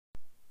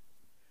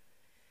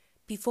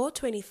Before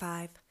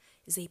 25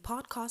 is a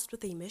podcast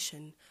with a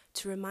mission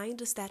to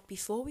remind us that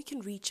before we can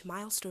reach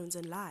milestones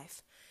in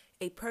life,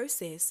 a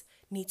process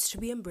needs to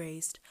be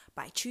embraced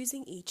by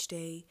choosing each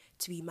day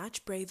to be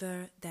much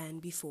braver than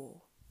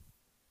before.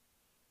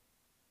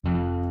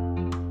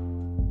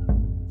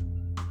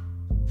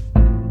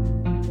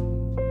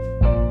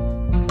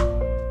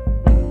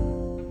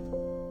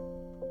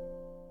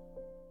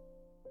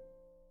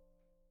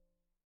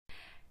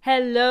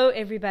 Hello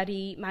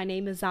everybody, my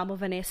name is Zamo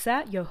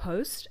Vanessa, your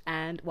host,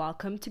 and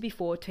welcome to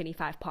Before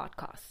 25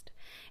 podcast.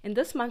 In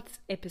this month's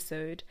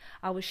episode,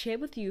 I will share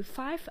with you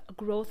 5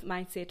 growth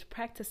mindset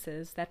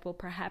practices that will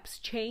perhaps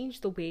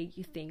change the way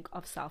you think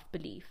of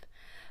self-belief.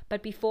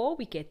 But before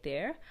we get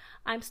there,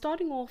 I'm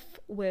starting off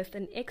with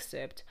an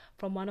excerpt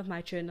from one of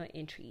my journal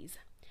entries.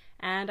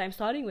 And I'm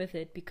starting with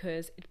it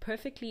because it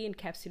perfectly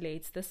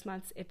encapsulates this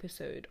month's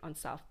episode on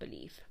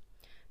self-belief.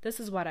 This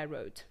is what I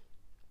wrote.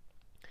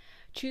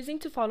 Choosing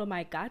to follow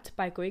my gut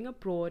by going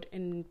abroad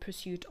in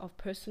pursuit of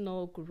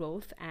personal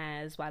growth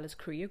as well as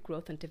career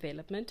growth and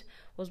development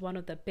was one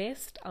of the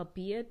best,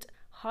 albeit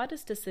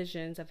hardest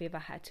decisions I've ever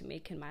had to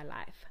make in my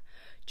life.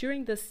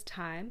 During this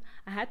time,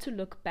 I had to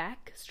look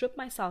back, strip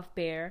myself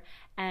bare,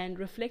 and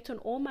reflect on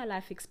all my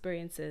life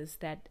experiences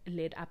that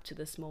led up to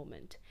this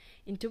moment.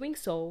 In doing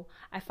so,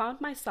 I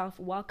found myself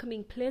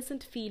welcoming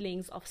pleasant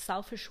feelings of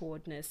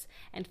self-assuredness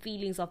and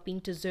feelings of being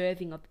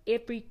deserving of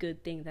every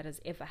good thing that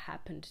has ever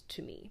happened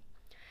to me.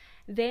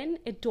 Then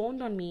it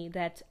dawned on me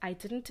that I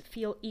didn't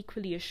feel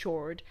equally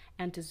assured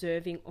and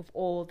deserving of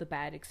all the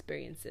bad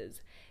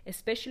experiences,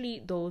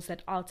 especially those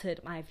that altered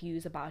my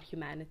views about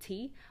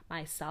humanity,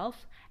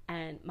 myself,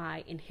 and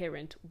my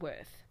inherent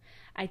worth.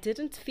 I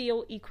didn't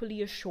feel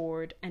equally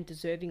assured and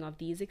deserving of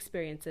these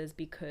experiences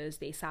because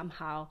they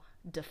somehow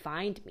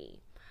defined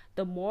me.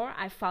 The more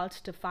I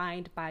felt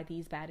defined by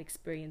these bad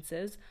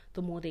experiences,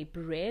 the more they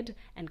bred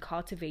and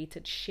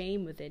cultivated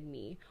shame within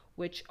me,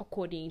 which,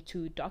 according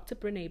to Dr.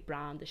 Brené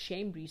Brown, the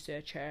shame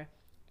researcher,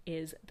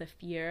 is the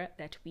fear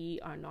that we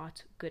are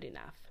not good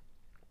enough.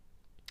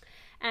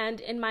 And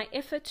in my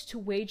effort to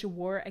wage a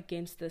war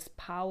against this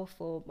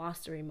powerful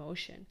master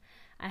emotion,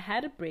 I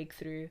had a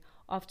breakthrough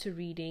after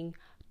reading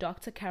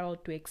Dr. Carol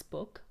Dweck's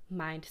book,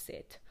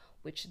 Mindset,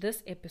 which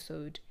this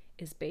episode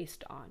is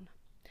based on.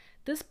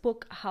 This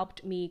book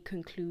helped me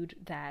conclude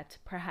that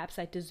perhaps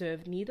I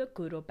deserve neither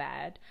good or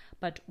bad,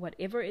 but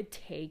whatever it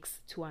takes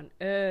to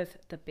unearth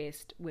the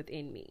best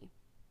within me.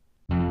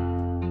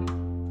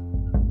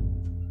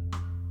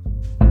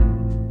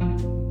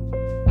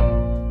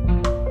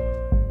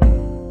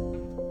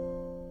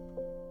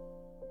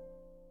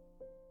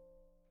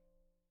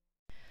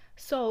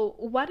 So,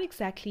 what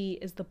exactly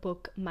is the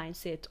book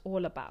Mindset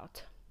all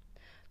about?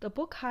 The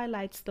book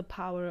highlights the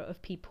power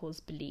of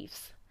people's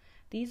beliefs.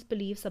 These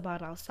beliefs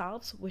about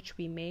ourselves, which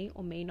we may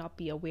or may not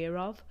be aware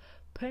of,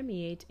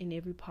 permeate in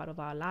every part of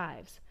our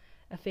lives,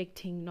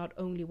 affecting not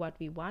only what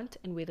we want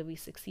and whether we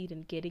succeed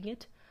in getting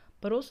it,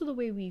 but also the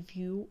way we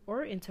view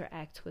or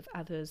interact with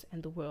others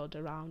and the world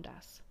around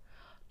us.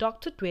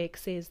 Dr. Dweck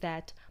says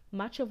that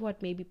much of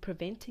what may be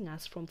preventing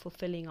us from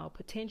fulfilling our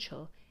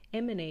potential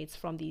emanates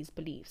from these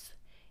beliefs.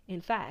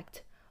 In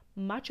fact,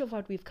 much of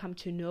what we've come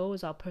to know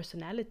as our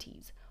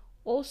personalities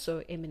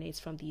also emanates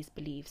from these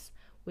beliefs,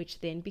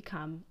 which then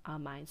become our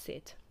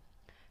mindset.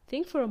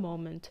 Think for a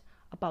moment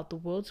about the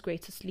world's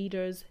greatest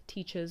leaders,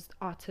 teachers,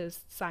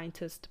 artists,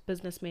 scientists,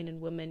 businessmen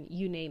and women,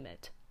 you name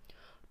it.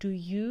 Do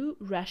you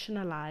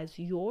rationalize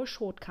your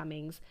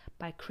shortcomings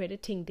by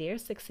crediting their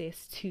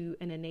success to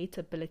an innate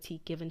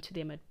ability given to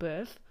them at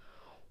birth?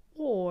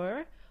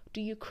 Or do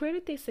you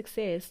credit their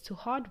success to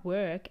hard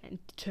work and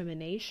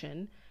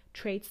determination,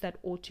 traits that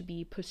ought to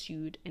be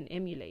pursued and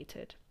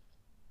emulated?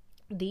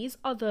 These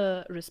are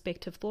the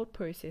respective thought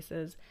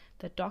processes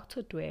that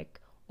Dr.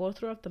 Dweck,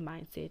 author of The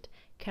Mindset,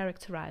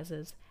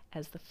 characterizes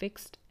as the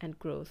fixed and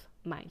growth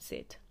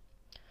mindset.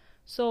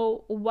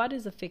 So, what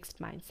is a fixed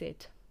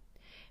mindset?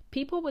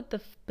 People with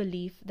the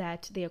belief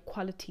that their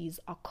qualities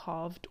are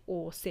carved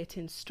or set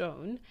in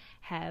stone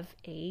have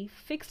a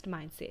fixed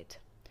mindset.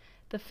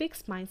 The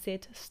fixed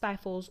mindset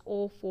stifles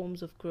all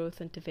forms of growth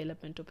and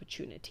development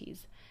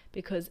opportunities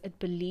because it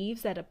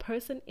believes that a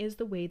person is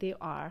the way they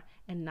are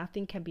and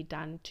nothing can be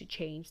done to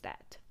change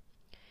that.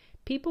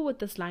 People with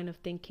this line of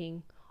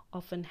thinking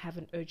often have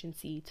an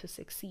urgency to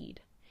succeed.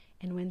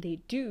 And when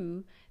they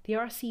do, they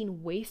are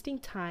seen wasting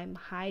time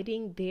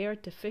hiding their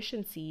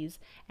deficiencies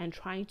and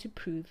trying to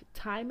prove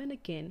time and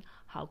again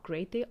how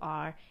great they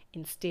are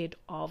instead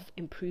of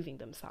improving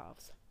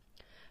themselves.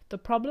 The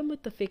problem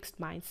with the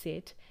fixed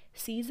mindset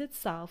sees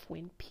itself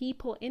when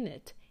people in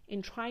it,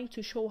 in trying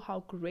to show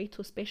how great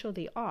or special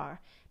they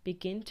are,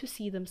 begin to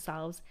see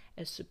themselves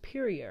as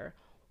superior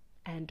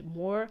and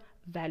more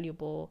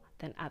valuable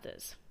than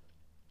others.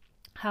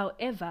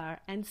 However,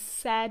 and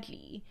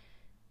sadly,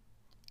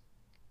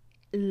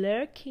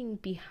 lurking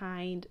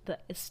behind the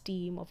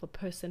esteem of a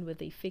person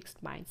with a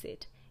fixed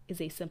mindset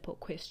is a simple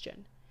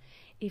question.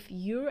 If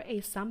you're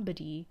a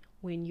somebody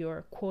when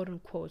you're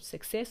quote-unquote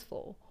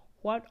successful,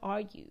 what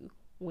are you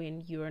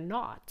when you're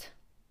not?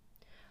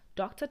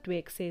 Dr.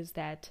 Dweck says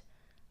that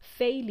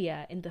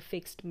failure in the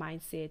fixed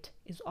mindset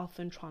is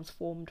often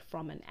transformed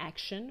from an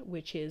action,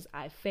 which is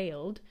I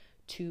failed,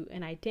 to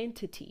an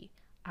identity,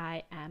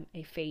 I am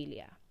a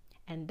failure.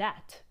 And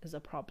that is a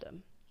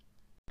problem.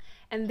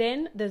 And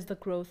then there's the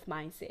growth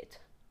mindset.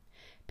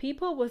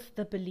 People with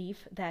the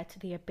belief that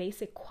their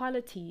basic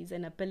qualities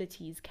and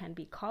abilities can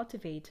be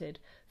cultivated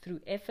through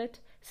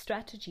effort,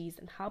 strategies,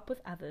 and help with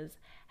others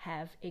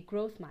have a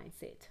growth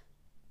mindset.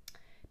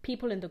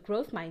 People in the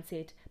growth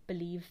mindset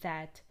believe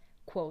that,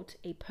 quote,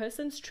 a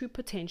person's true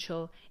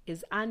potential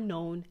is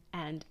unknown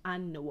and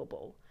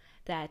unknowable,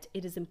 that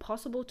it is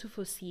impossible to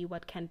foresee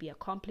what can be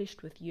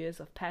accomplished with years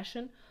of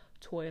passion,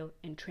 toil,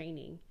 and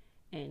training,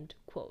 end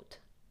quote.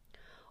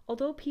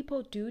 Although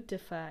people do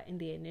differ in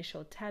their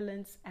initial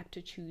talents,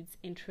 aptitudes,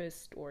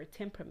 interests, or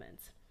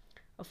temperaments,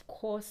 of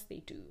course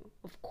they do.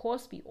 Of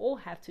course we all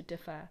have to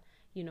differ,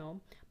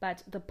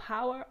 but the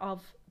power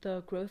of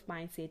the growth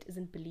mindset is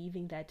in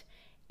believing that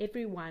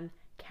everyone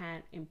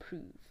can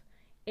improve.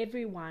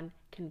 Everyone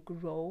can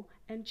grow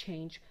and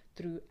change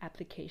through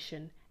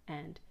application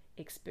and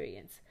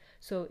experience.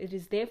 So it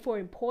is therefore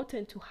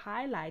important to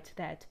highlight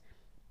that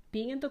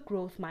being in the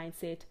growth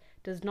mindset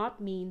does not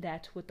mean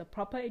that with the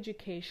proper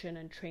education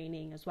and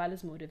training as well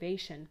as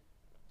motivation,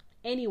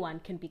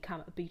 anyone can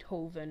become a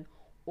Beethoven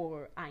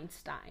or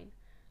Einstein.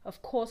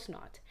 Of course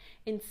not.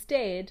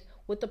 Instead,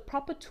 with the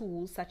proper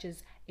tools such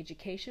as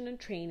education and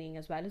training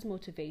as well as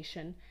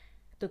motivation,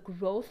 the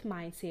growth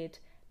mindset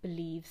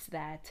believes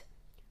that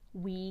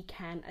we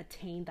can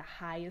attain the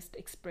highest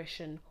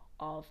expression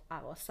of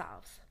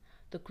ourselves.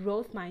 The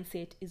growth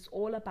mindset is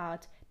all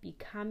about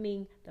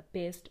becoming the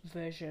best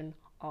version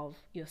of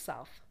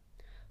yourself.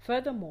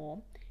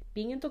 Furthermore,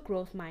 being in the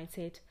growth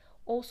mindset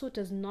also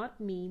does not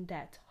mean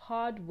that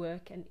hard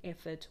work and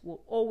effort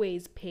will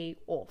always pay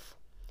off.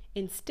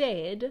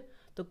 Instead,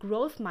 the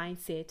growth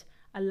mindset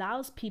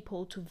allows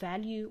people to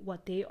value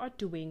what they are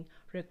doing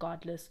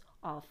regardless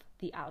of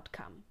the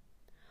outcome.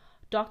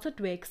 Dr.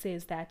 Dweck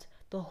says that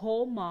the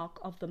hallmark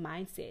of the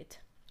mindset,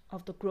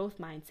 of the growth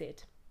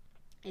mindset,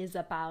 is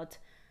about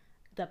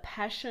the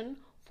passion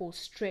for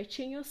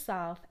stretching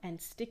yourself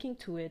and sticking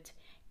to it,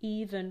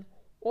 even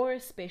or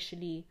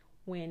especially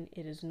when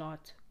it is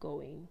not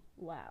going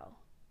well.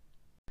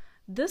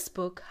 This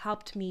book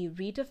helped me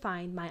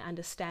redefine my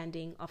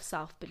understanding of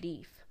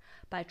self-belief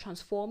by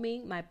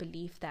transforming my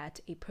belief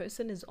that a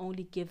person is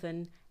only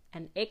given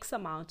an X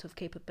amount of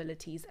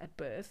capabilities at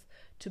birth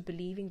to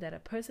believing that a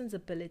person's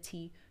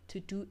ability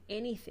to do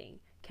anything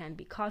can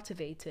be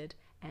cultivated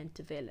and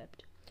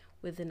developed.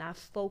 With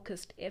enough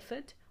focused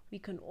effort, we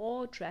can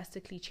all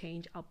drastically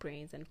change our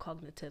brains and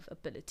cognitive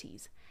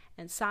abilities,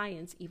 and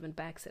science even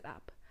backs it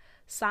up.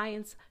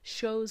 Science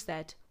shows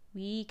that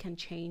we can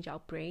change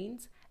our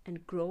brains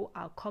and grow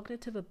our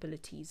cognitive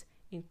abilities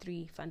in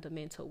 3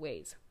 fundamental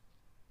ways.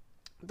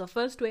 The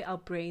first way our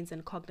brains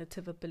and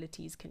cognitive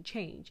abilities can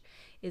change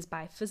is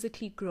by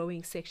physically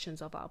growing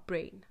sections of our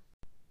brain.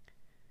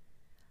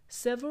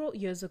 Several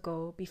years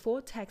ago, before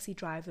taxi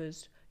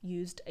drivers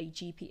used a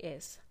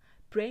GPS,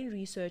 brain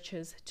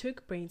researchers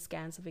took brain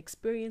scans of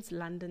experienced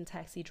London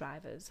taxi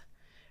drivers.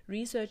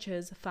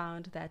 Researchers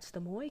found that the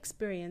more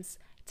experience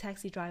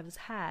taxi drivers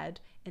had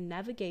in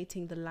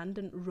navigating the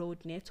London road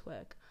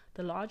network,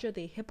 the larger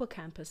their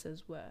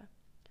hippocampuses were.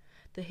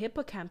 The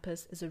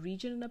hippocampus is a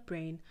region in the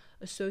brain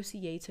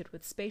associated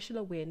with spatial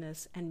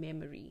awareness and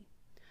memory.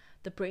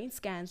 The brain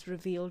scans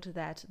revealed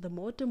that the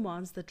more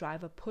demands the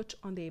driver put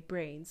on their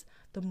brains,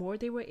 the more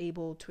they were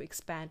able to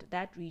expand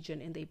that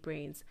region in their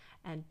brains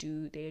and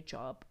do their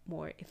job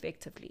more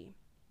effectively.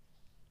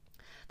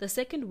 The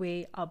second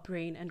way our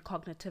brain and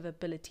cognitive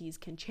abilities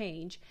can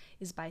change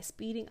is by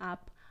speeding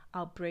up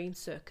our brain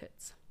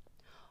circuits.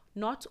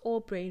 Not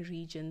all brain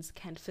regions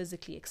can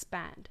physically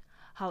expand.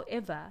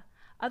 However,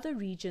 other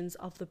regions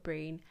of the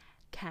brain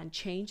can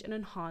change and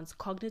enhance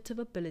cognitive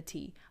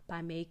ability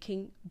by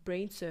making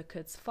brain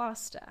circuits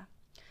faster.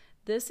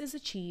 This is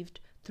achieved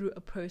through a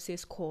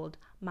process called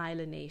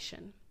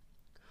myelination.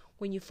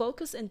 When you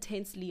focus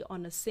intensely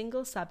on a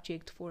single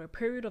subject for a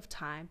period of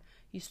time,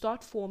 you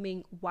start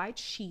forming white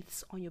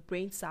sheaths on your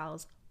brain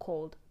cells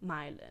called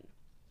myelin.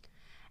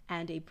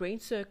 And a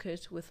brain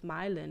circuit with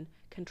myelin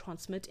can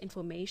transmit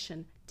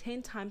information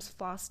 10 times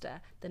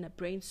faster than a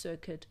brain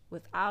circuit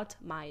without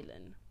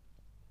myelin.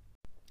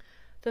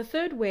 The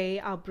third way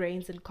our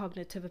brains and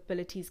cognitive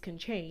abilities can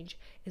change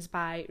is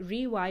by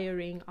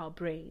rewiring our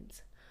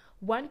brains.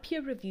 One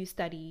peer-reviewed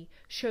study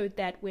showed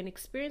that when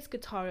experienced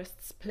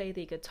guitarists play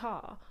their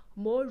guitar,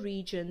 more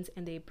regions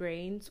in their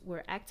brains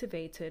were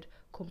activated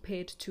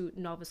compared to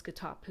novice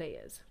guitar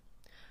players.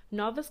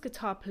 Novice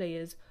guitar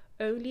players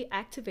only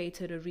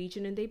activated a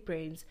region in their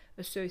brains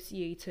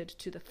associated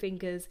to the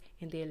fingers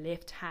in their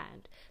left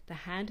hand, the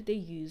hand they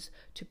use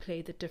to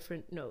play the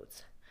different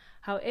notes.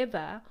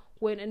 However,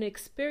 when an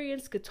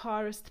experienced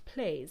guitarist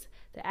plays,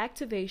 the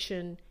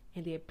activation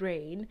in their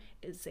brain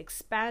is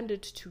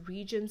expanded to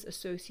regions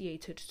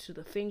associated to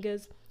the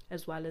fingers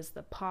as well as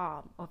the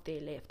palm of their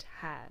left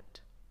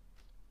hand.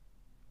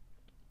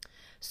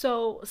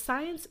 So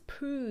science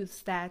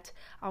proves that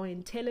our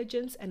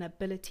intelligence and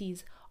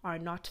abilities are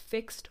not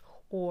fixed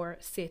or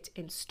set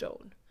in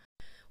stone.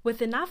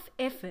 With enough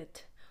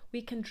effort,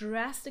 we can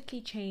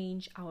drastically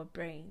change our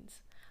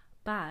brains,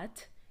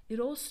 but it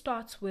all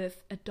starts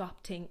with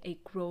adopting a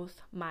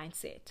growth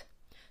mindset.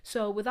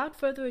 So without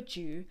further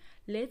ado,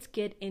 let's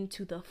get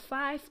into the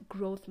 5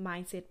 growth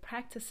mindset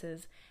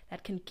practices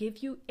that can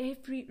give you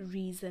every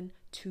reason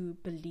to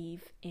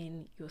believe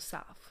in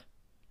yourself.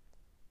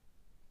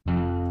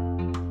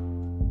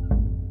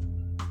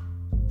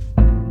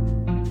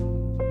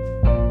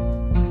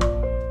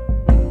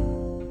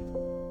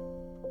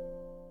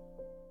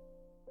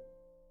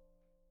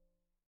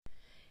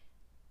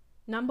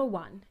 Number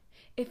 1,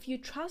 if you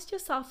trust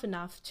yourself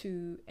enough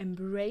to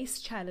embrace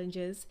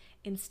challenges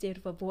instead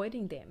of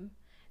avoiding them,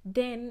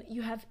 then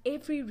you have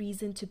every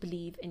reason to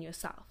believe in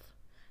yourself.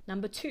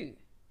 Number 2,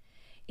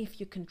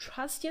 if you can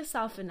trust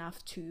yourself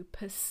enough to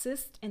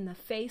persist in the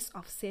face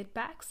of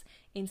setbacks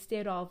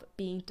instead of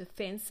being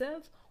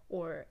defensive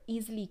or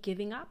easily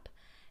giving up,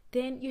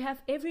 then you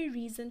have every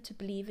reason to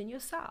believe in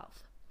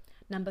yourself.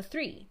 Number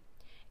 3,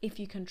 if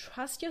you can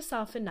trust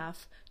yourself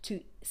enough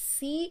to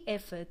see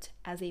effort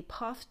as a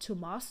path to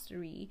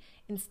mastery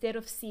instead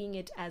of seeing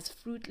it as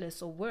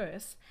fruitless or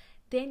worse,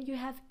 then you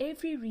have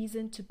every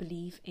reason to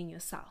believe in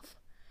yourself.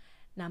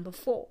 Number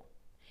 4,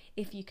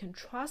 if you can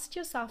trust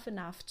yourself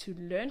enough to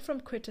learn from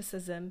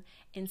criticism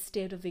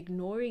instead of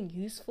ignoring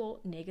useful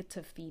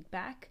negative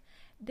feedback,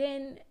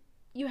 then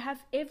you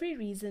have every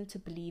reason to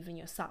believe in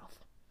yourself.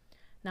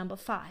 Number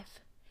 5,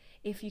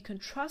 if you can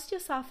trust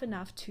yourself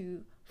enough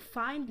to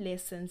find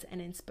lessons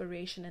and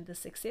inspiration in the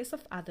success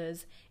of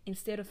others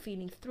instead of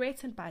feeling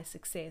threatened by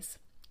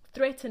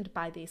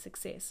their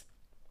success,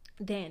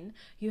 then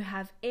you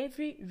have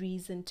every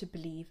reason to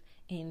believe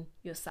in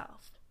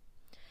yourself.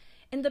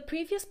 In the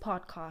previous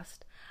podcast,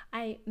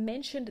 I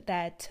mentioned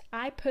that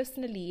I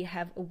personally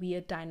have a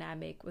weird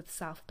dynamic with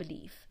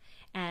self-belief,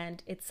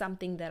 and it's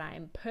something that I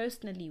am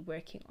personally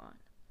working on.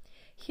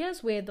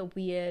 Here's where the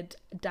weird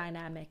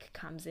dynamic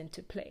comes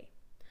into play.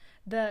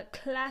 The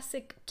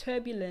classic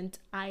turbulent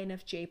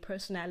INFJ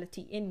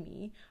personality in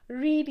me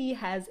really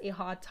has a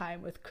hard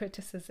time with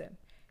criticism.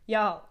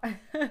 Y'all,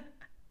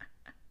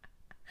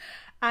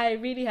 I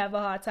really have a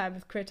hard time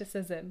with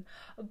criticism,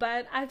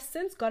 but I've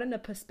since gotten a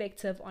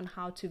perspective on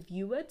how to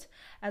view it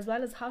as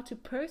well as how to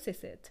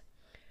process it.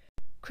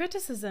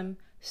 Criticism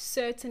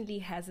certainly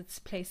has its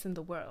place in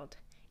the world.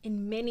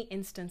 In many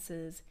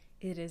instances,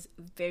 it is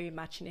very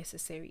much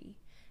necessary,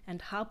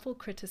 and helpful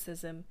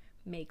criticism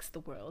makes the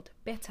world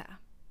better.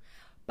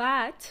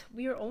 But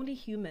we are only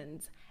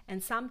humans,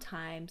 and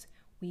sometimes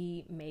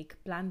we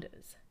make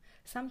blunders.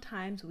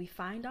 Sometimes we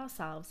find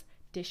ourselves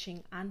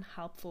dishing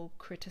unhelpful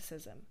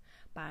criticism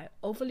by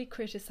overly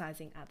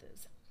criticizing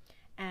others.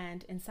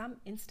 And in some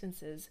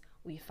instances,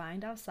 we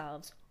find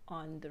ourselves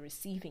on the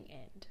receiving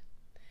end.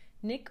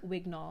 Nick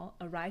Wignall,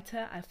 a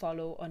writer I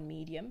follow on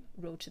Medium,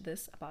 wrote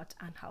this about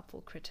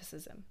unhelpful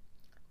criticism.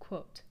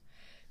 Quote,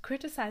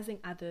 "Criticizing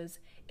others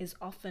is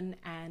often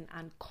an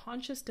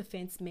unconscious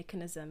defense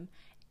mechanism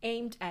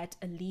aimed at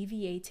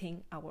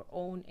alleviating our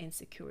own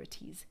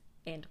insecurities."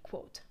 End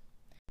quote.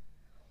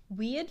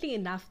 Weirdly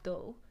enough,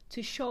 though,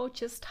 to show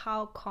just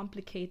how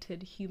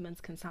complicated humans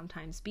can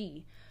sometimes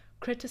be,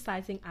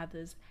 criticizing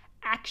others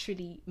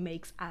actually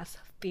makes us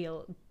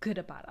feel good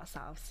about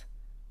ourselves.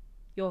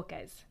 Yo,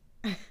 guys.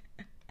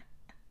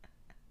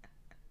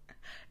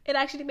 It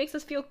actually makes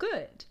us feel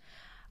good.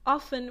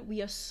 Often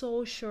we are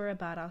so sure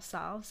about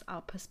ourselves,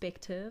 our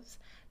perspectives,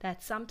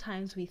 that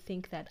sometimes we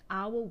think that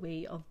our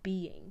way of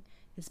being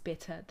is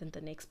better than the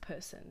next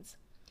person's.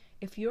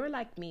 If you're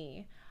like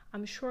me,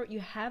 I'm sure you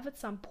have at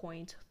some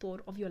point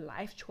thought of your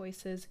life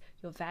choices,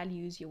 your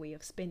values, your way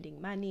of spending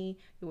money,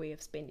 your way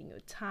of spending your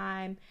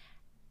time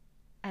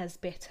as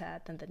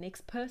better than the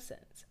next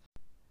person's.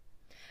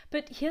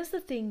 But here's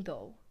the thing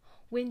though,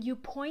 when you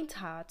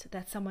point out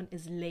that someone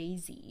is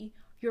lazy,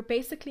 you're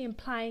basically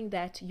implying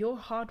that you're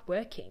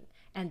hardworking,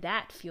 and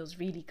that feels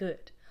really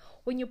good.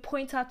 When you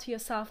point out to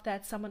yourself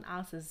that someone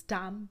else is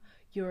dumb,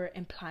 you're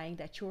implying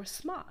that you're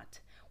smart.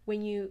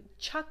 When you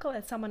chuckle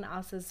at someone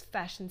else's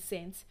fashion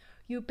sense,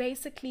 you're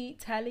basically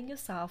telling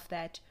yourself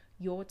that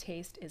your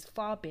taste is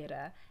far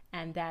better,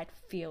 and that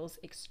feels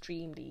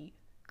extremely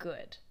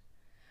good.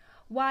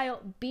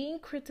 While being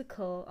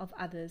critical of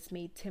others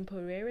may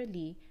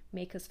temporarily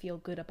make us feel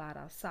good about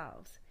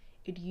ourselves,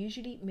 it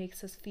usually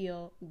makes us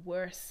feel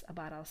worse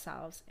about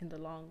ourselves in the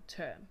long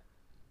term.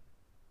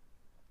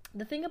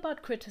 The thing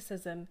about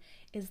criticism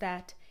is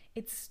that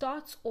it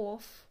starts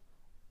off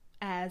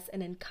as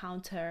an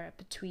encounter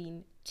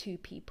between two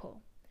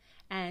people,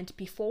 and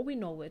before we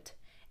know it,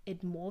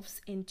 it morphs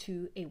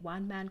into a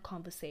one-man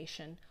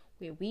conversation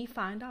where we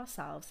find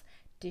ourselves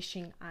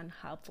dishing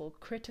unhelpful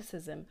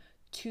criticism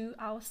to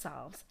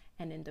ourselves,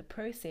 and in the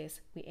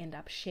process we end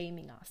up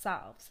shaming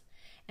ourselves.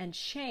 And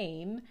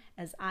shame,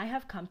 as I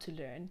have come to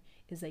learn,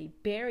 is a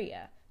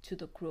barrier to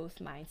the growth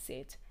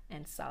mindset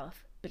and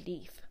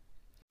self-belief.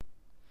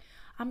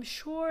 I'm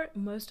sure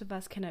most of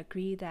us can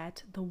agree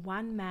that the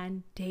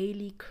one-man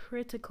daily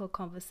critical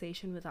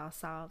conversation with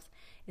ourselves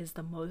is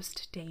the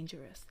most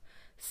dangerous,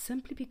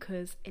 simply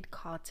because it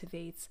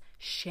cultivates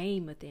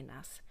shame within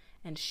us.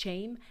 And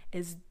shame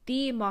is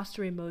the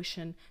master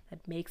emotion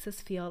that makes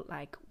us feel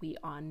like we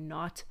are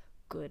not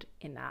good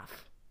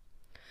enough.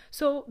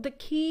 So the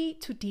key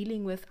to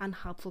dealing with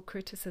unhelpful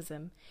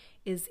criticism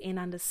is in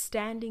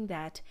understanding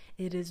that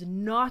it is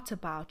not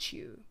about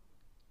you.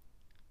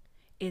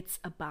 It's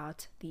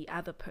about the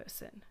other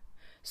person.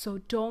 So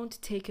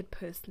don't take it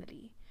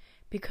personally,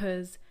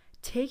 because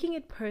taking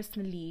it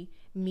personally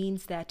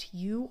means that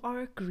you are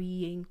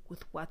agreeing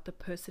with what the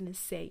person is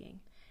saying.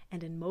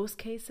 And in most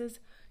cases,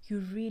 you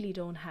really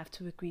don't have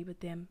to agree with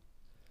them.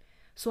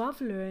 So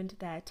I've learned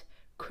that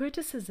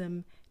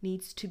criticism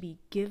needs to be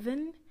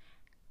given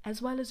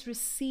as well as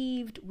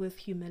received with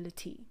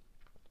humility.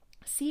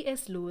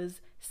 C.S.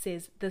 Lewis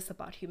says this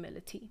about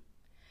humility.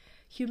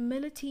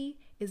 Humility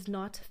is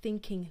not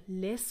thinking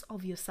less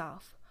of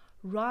yourself.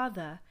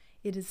 Rather,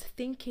 it is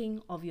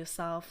thinking of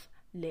yourself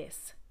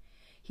less.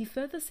 He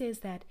further says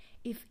that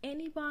if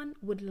anyone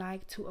would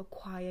like to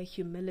acquire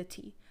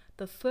humility,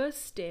 the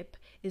first step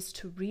is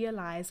to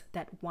realize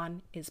that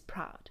one is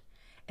proud,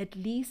 at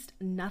least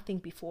nothing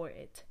before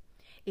it.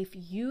 If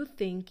you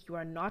think you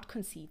are not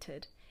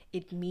conceited,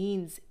 it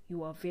means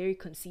you are very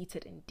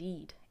conceited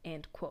indeed.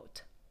 End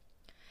quote.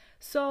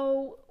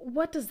 So,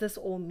 what does this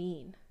all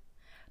mean?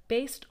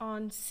 Based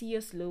on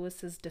C.S.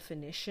 Lewis's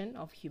definition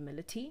of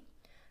humility,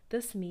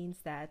 this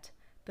means that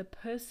the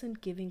person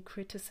giving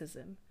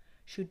criticism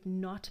should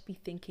not be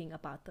thinking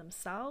about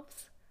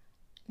themselves,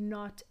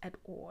 not at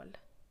all.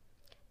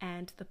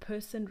 And the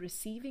person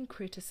receiving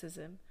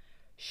criticism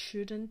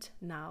shouldn't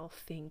now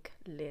think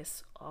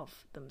less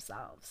of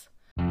themselves.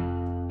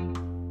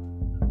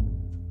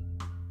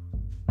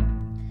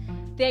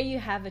 There you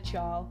have it,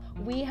 y'all.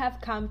 We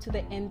have come to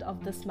the end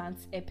of this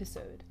month's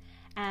episode.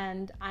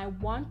 And I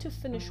want to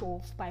finish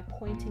off by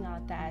pointing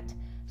out that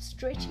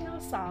stretching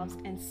ourselves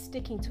and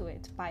sticking to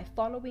it by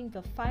following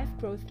the 5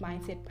 growth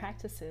mindset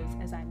practices,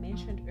 as I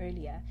mentioned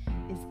earlier,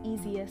 is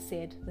easier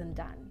said than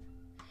done.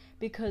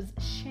 Because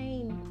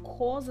shame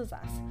causes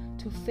us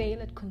to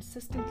fail at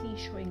consistently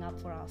showing up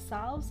for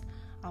ourselves,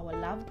 our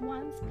loved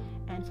ones,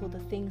 and for the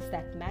things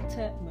that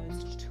matter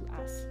most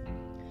to us.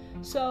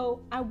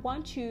 So I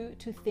want you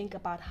to think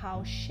about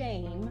how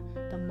shame,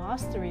 the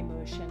master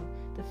emotion,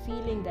 the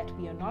feeling that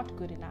we are not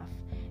good enough,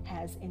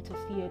 has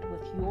interfered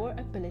with your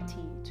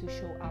ability to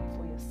show up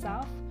for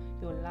yourself,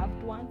 your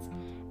loved ones,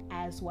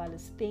 as well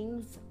as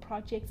things,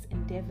 projects,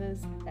 endeavors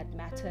that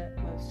matter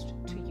most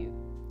to you.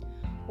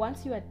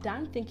 Once you are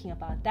done thinking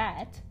about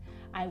that,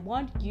 I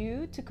want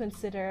you to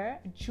consider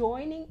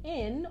joining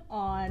in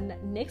on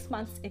next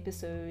month's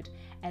episode,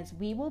 as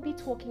we will be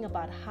talking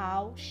about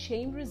how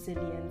shame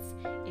resilience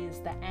is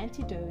the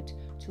antidote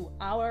to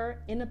our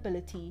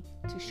inability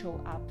to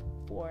show up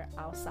for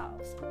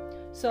ourselves.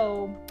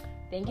 So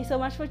thank you so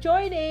much for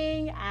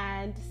joining,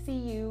 and see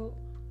you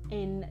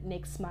in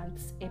next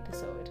month's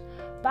episode.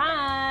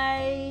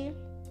 Bye.